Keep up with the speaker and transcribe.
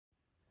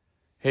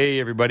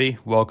Hey everybody,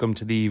 welcome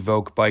to the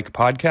Evoke Bike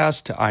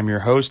Podcast. I'm your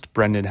host,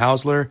 Brendan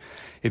Hausler.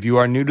 If you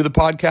are new to the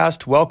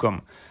podcast,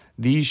 welcome.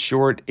 These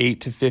short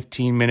 8 to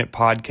 15 minute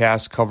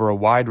podcasts cover a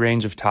wide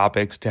range of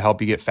topics to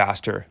help you get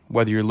faster.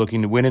 Whether you're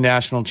looking to win a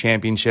national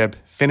championship,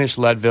 finish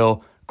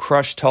Leadville,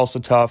 crush Tulsa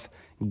Tough,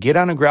 get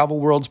on a Gravel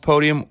Worlds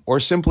podium, or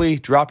simply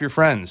drop your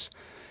friends.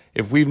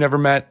 If we've never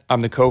met,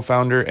 I'm the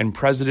co-founder and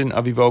president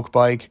of Evoke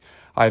Bike.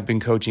 I've been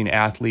coaching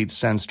athletes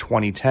since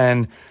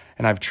 2010,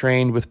 and I've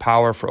trained with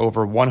Power for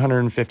over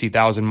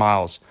 150,000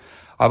 miles.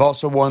 I've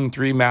also won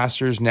 3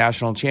 Masters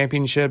National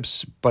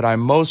Championships, but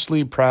I'm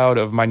mostly proud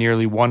of my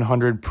nearly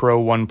 100 Pro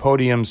 1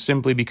 podiums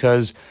simply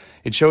because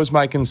it shows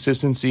my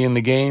consistency in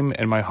the game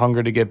and my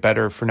hunger to get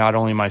better for not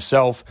only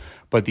myself,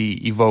 but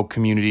the Evoke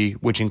community,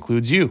 which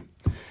includes you.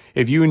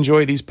 If you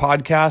enjoy these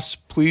podcasts,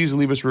 please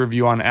leave us a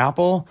review on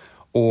Apple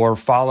or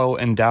follow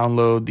and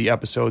download the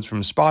episodes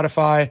from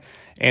Spotify.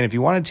 And if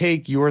you want to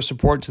take your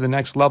support to the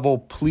next level,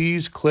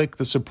 please click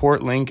the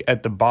support link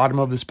at the bottom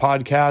of this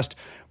podcast,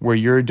 where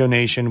your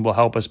donation will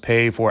help us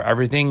pay for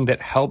everything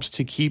that helps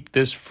to keep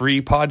this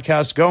free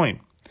podcast going.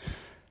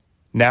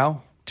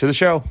 Now, to the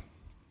show.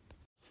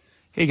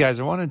 Hey guys,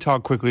 I want to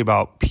talk quickly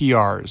about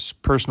PRs,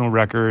 personal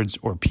records,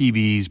 or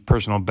PBs,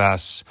 personal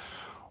bests,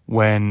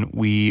 when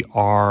we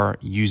are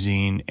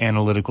using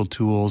analytical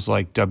tools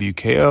like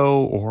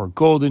WKO or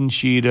Golden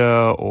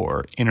Cheetah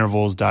or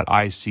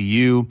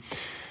intervals.icu.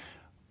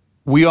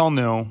 We all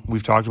know,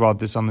 we've talked about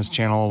this on this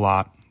channel a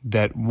lot,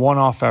 that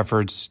one-off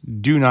efforts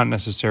do not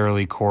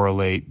necessarily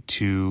correlate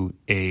to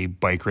a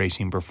bike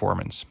racing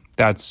performance.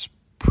 That's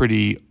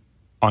pretty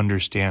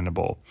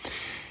understandable.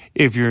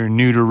 If you're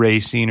new to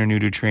racing or new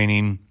to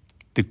training,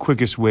 the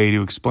quickest way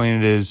to explain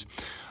it is,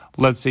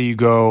 let's say you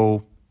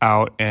go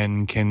out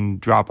and can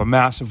drop a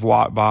massive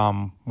watt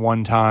bomb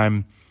one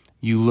time.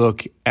 You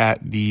look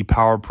at the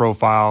power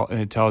profile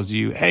and it tells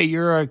you, hey,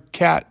 you're a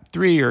Cat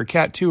 3 or a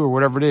Cat 2 or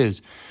whatever it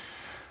is.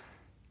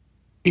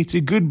 It's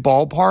a good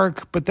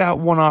ballpark, but that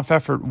one-off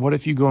effort, what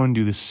if you go and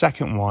do the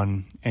second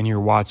one and your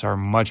watts are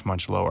much,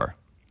 much lower?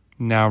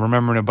 Now,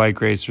 remember, in a bike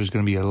race, there's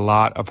going to be a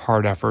lot of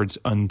hard efforts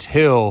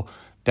until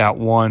that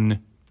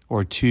 1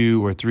 or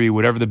 2 or 3,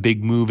 whatever the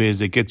big move is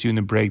that gets you in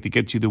the break, that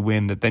gets you the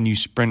win, that then you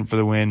sprint for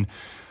the win.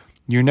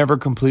 You're never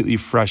completely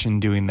fresh in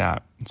doing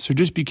that. So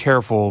just be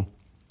careful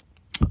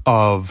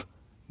of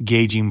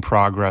gauging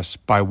progress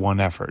by one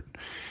effort.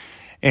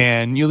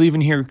 And you'll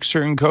even hear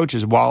certain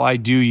coaches, while I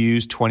do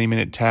use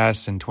 20-minute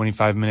tests and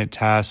 25-minute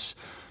tests,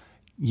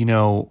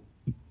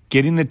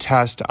 getting the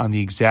test on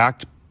the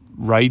exact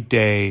right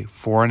day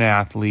for an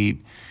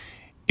athlete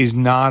is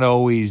not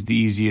always the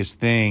easiest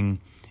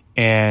thing.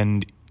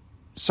 And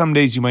some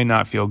days you might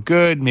not feel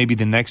good. Maybe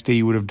the next day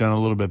you would have done a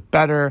little bit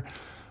better.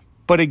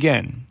 But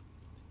again,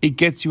 it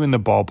gets you in the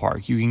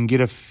ballpark. You can get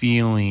a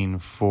feeling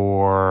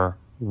for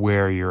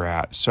where you're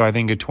at. So I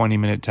think a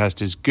 20-minute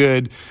test is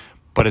good,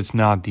 but it's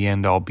not the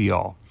end-all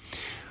be-all.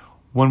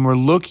 When we're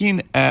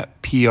looking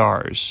at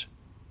PRs,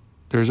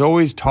 there's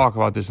always talk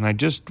about this, and I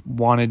just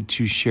wanted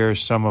to share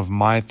some of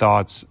my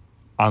thoughts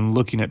on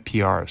looking at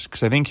PRs,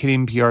 because I think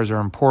hitting PRs are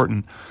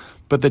important,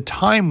 but the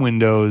time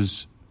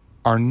windows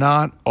are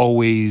not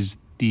always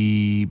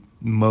the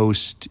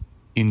most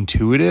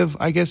intuitive,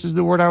 I guess is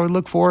the word I would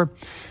look for.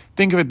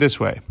 Think of it this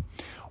way.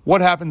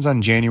 What happens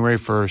on January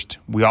 1st?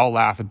 We all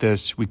laugh at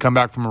this. We come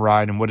back from a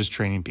ride, and what does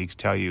Training Peaks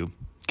tell you?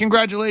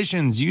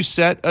 Congratulations, you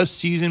set a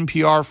season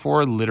PR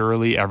for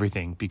literally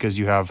everything, because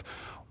you have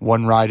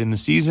one ride in the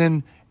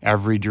season.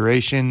 Every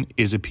duration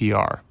is a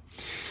PR.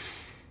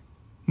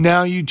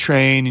 Now you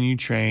train and you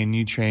train and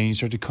you train. You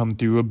start to come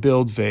through a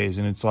build phase,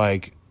 and it's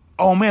like,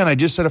 oh man, I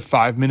just set a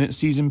 5-minute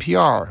season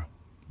PR.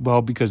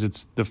 Well, because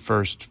it's the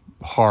first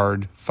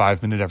hard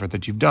 5-minute effort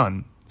that you've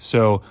done.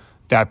 So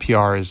that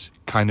PR is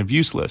kind of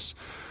useless.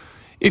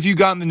 If you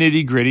got in the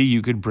nitty-gritty,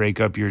 you could break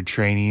up your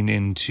training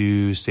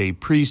into, say,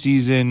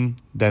 preseason,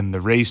 then the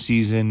race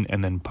season,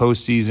 and then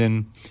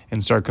postseason,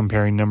 and start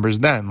comparing numbers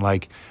then.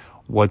 Like,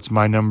 what's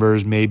my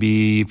numbers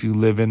maybe if you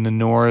live in the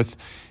north,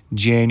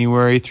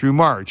 January through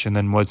March, and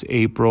then what's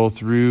April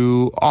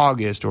through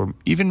August, or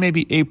even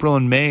maybe April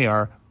and May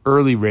are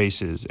early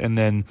races, and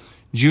then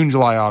June,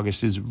 July,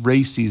 August is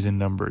race season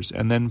numbers,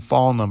 and then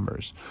fall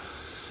numbers.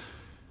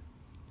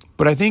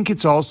 But I think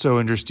it's also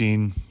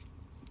interesting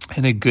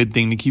and a good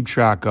thing to keep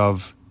track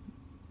of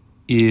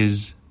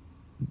is,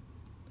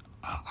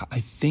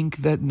 I think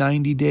that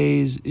 90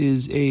 days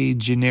is a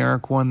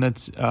generic one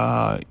that's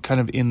kind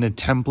of in the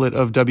template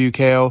of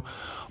WKO.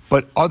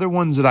 But other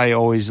ones that I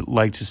always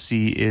like to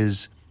see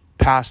is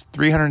past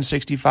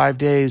 365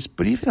 days,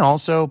 but even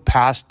also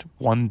past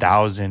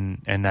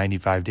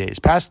 1,095 days,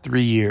 past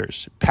 3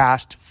 years,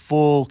 past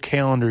full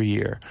calendar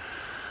year.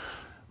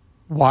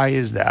 Why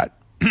is that?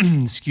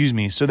 Excuse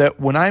me. So that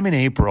when I'm in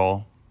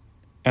April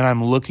and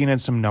I'm looking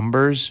at some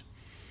numbers,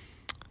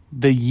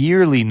 the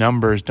yearly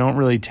numbers don't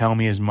really tell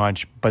me as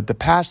much, but the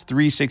past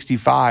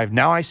 365,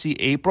 now I see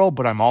April,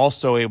 but I'm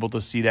also able to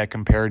see that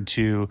compared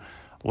to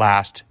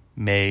last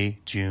May,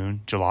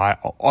 June, July,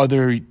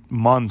 other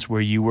months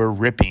where you were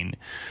ripping.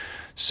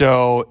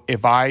 So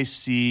if I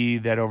see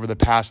that over the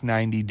past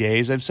 90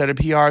 days I've set a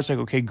PR, it's like,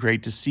 okay,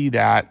 great to see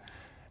that.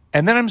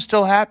 And then I'm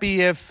still happy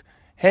if,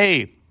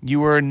 hey, you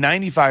were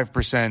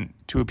 95%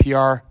 to a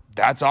PR.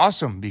 That's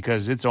awesome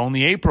because it's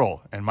only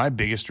April and my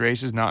biggest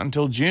race is not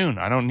until June.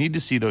 I don't need to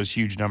see those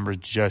huge numbers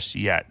just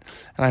yet.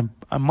 And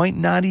I might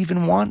not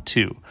even want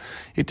to.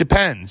 It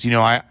depends.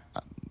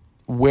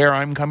 Where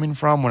I'm coming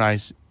from when I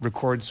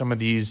record some of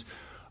these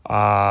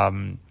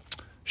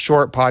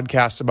short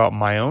podcasts about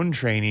my own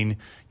training,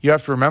 you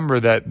have to remember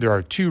that there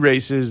are two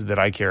races that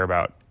I care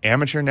about,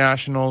 Amateur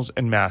Nationals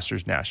and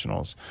Masters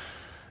Nationals.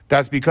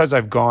 That's because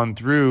I've gone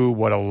through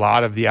what a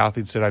lot of the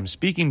athletes that I'm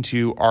speaking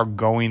to are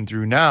going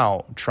through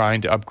now, trying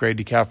to upgrade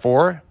to Cat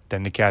 4,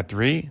 then to Cat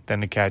 3,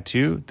 then to Cat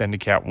 2, then to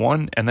Cat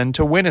 1, and then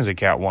to win as a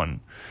Cat 1.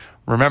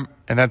 Remember,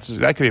 and that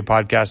could be a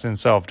podcast in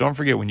itself. Don't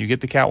forget, when you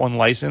get the Cat 1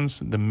 license,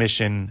 the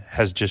mission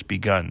has just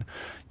begun.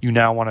 You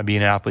now want to be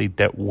an athlete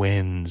that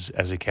wins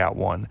as a Cat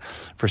 1.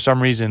 For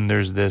some reason,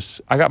 there's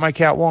this, I got my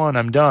Cat 1,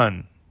 I'm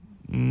done.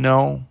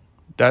 No,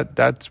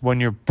 that's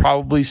when you're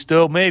probably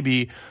still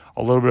maybe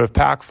a little bit of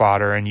pack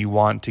fodder and you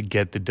want to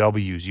get the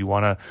W's. You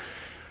want to,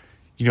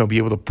 be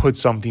able to put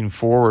something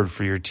forward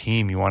for your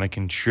team. You want to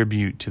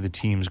contribute to the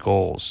team's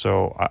goals.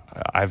 So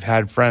I've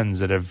had friends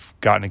that have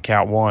gotten a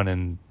Cat 1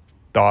 and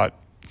thought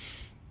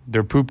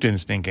their poop didn't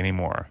stink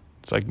anymore.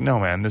 It's like, no,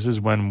 man, this is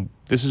when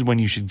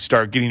you should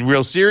start getting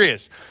real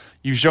serious.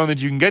 You've shown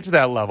that you can get to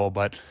that level,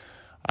 but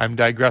I'm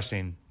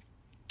digressing.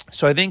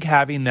 So I think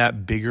having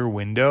that bigger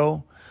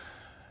window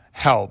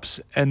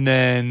helps. And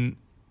then,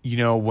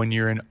 when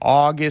you're in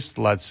August,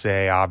 let's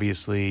say,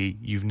 obviously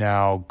you've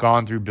now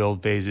gone through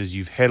build phases,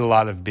 you've hit a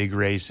lot of big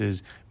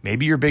races.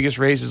 Maybe your biggest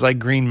race is like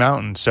Green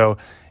Mountain. So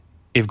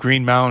if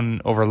Green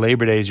Mountain over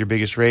Labor Day is your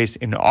biggest race,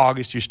 in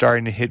August you're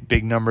starting to hit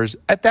big numbers.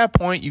 At that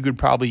point, you could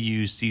probably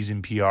use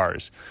season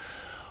PRs.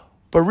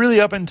 But really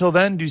up until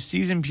then, do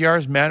season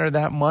PRs matter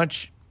that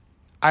much?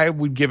 I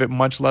would give it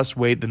much less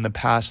weight than the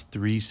past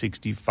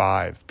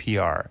 365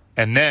 PR.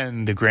 And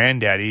then the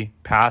granddaddy,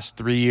 past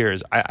 3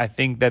 years. I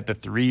think that the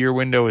 3-year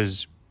window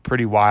is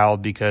pretty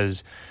wild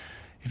because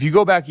if you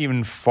go back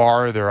even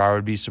farther, I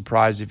would be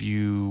surprised if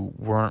you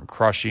weren't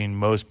crushing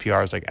most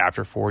PRs like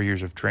after 4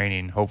 years of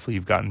training. Hopefully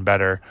you've gotten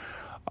better,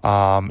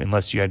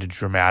 unless you had to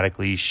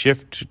dramatically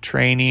shift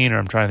training, or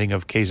I'm trying to think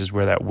of cases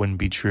where that wouldn't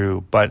be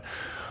true. But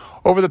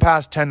over the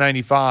past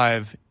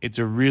 1095, it's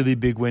a really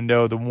big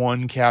window. The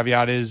one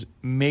caveat is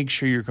make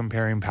sure you're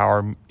comparing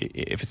power.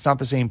 If it's not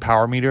the same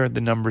power meter,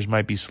 the numbers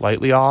might be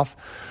slightly off.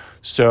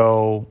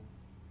 So,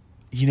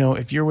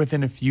 if you're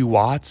within a few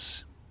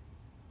watts,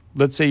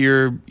 let's say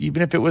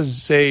even if it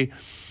was, say,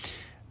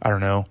 I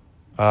don't know,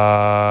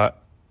 a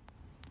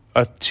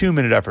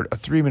 2-minute effort, a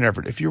 3-minute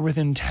effort, if you're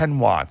within 10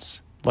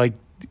 watts, like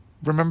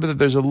remember that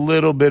there's a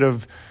little bit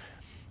of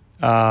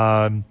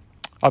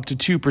up to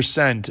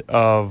 2%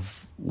 of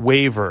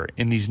waiver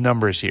in these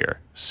numbers here.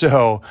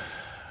 So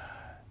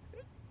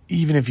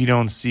even if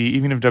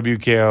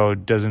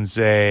WKO doesn't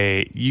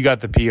say you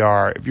got the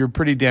PR, if you're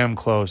pretty damn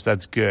close,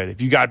 that's good.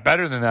 If you got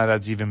better than that,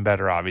 that's even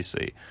better,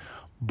 obviously.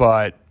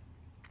 But,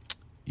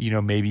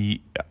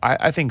 maybe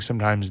I think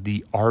sometimes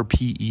the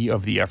RPE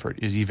of the effort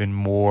is even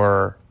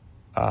more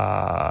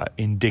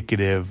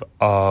indicative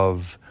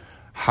of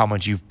how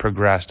much you've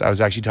progressed. I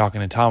was actually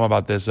talking to Tom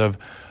about this. I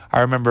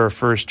remember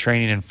first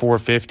training in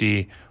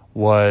 450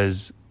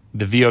 was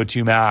the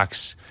VO2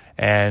 max,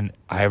 and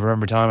I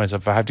remember telling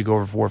myself, if I have to go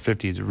over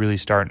 450, it's really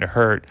starting to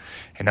hurt.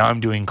 And now I'm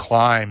doing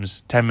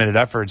climbs, 10-minute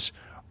efforts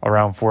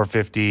around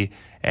 450,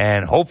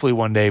 and hopefully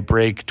one day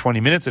break 20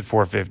 minutes at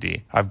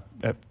 450. I've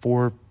at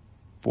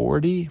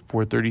 440,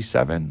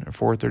 437, or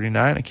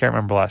 439. I can't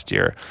remember last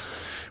year.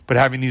 But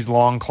having these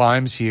long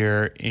climbs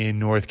here in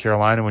North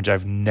Carolina, which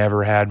I've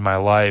never had in my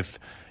life,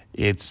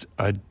 it's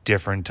a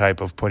different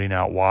type of putting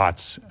out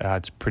watts.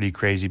 It's pretty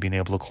crazy being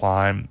able to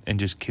climb and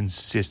just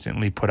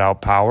consistently put out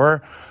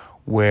power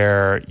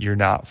where you're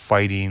not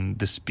fighting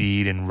the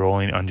speed and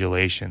rolling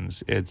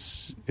undulations.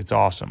 It's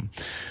awesome.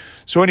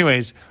 So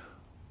anyways,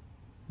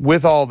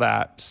 with all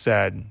that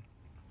said,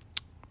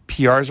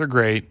 PRs are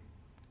great.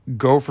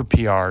 Go for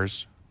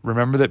PRs.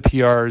 Remember that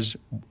PRs,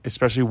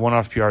 especially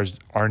one-off PRs,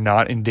 are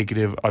not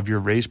indicative of your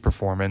race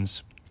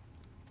performance.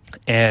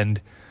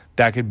 And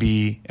that could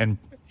be, and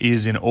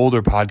is in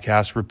older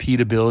podcasts,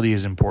 repeatability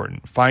is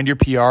important. Find your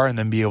PR and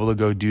then be able to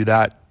go do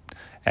that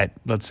at,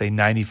 let's say,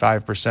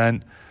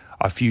 95%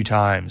 a few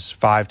times,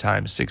 5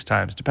 times, 6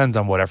 times. Depends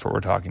on what effort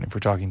we're talking. If we're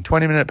talking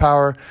 20-minute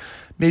power,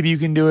 maybe you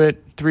can do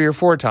it 3 or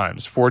 4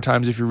 times. 4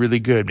 times if you're really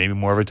good, maybe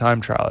more of a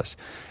time trialist.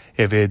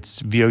 If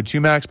it's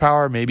VO2 max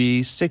power,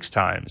 maybe 6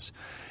 times.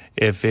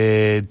 If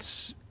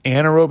it's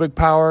anaerobic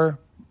power,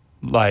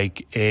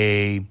 like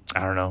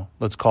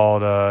let's call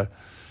it a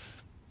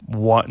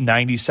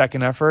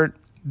 90-second effort,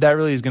 that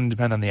really is going to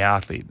depend on the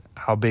athlete.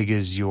 How big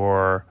is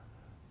your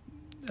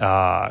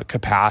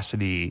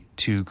capacity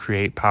to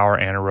create power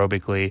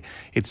anaerobically?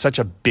 It's such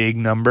a big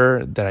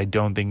number that I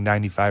don't think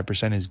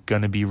 95% is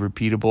going to be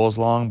repeatable as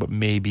long, but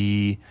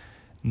maybe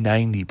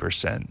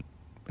 90%.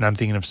 And I'm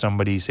thinking of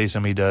somebody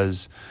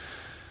does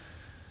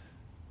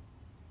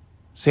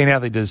Say an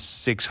athlete does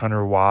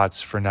 600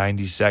 watts for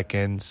 90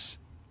 seconds,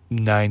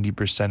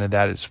 90% of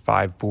that is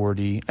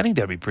 540. I think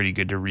that'd be pretty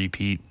good to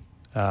repeat.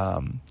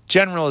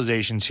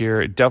 Generalizations here.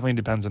 It definitely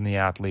depends on the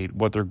athlete,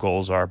 what their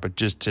goals are, but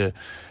just to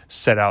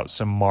set out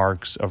some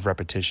marks of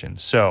repetition.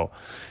 So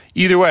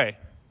either way,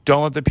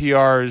 don't let the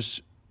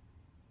PRs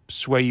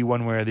sway you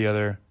one way or the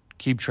other.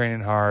 Keep training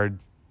hard.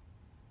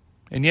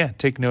 And yeah,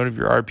 take note of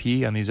your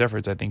RP on these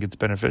efforts. I think it's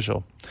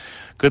beneficial.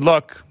 Good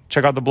luck.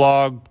 Check out the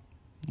blog.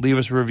 Leave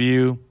us a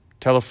review.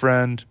 Tell a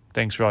friend.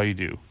 Thanks for all you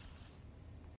do.